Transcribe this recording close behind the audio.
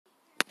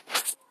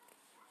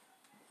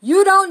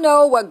You don't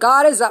know what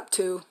God is up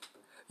to.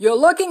 You're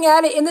looking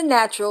at it in the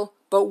natural,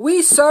 but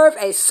we serve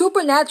a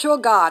supernatural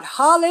God.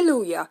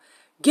 Hallelujah.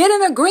 Get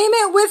in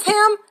agreement with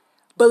him.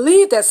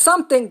 Believe that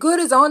something good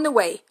is on the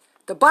way.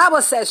 The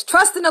Bible says,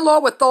 trust in the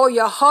Lord with all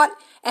your heart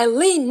and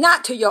lean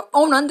not to your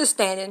own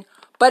understanding,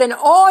 but in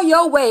all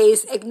your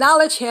ways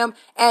acknowledge him,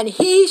 and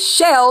he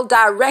shall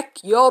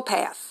direct your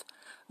path.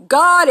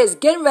 God is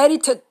getting ready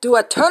to do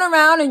a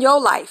turnaround in your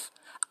life.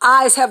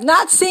 Eyes have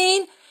not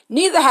seen,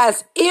 neither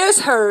has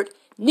ears heard,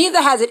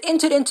 neither has it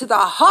entered into the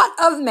heart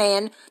of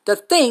man the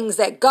things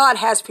that God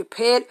has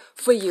prepared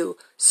for you.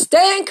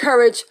 Stay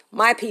encouraged,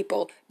 my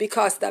people,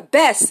 because the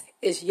best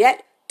is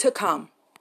yet to come.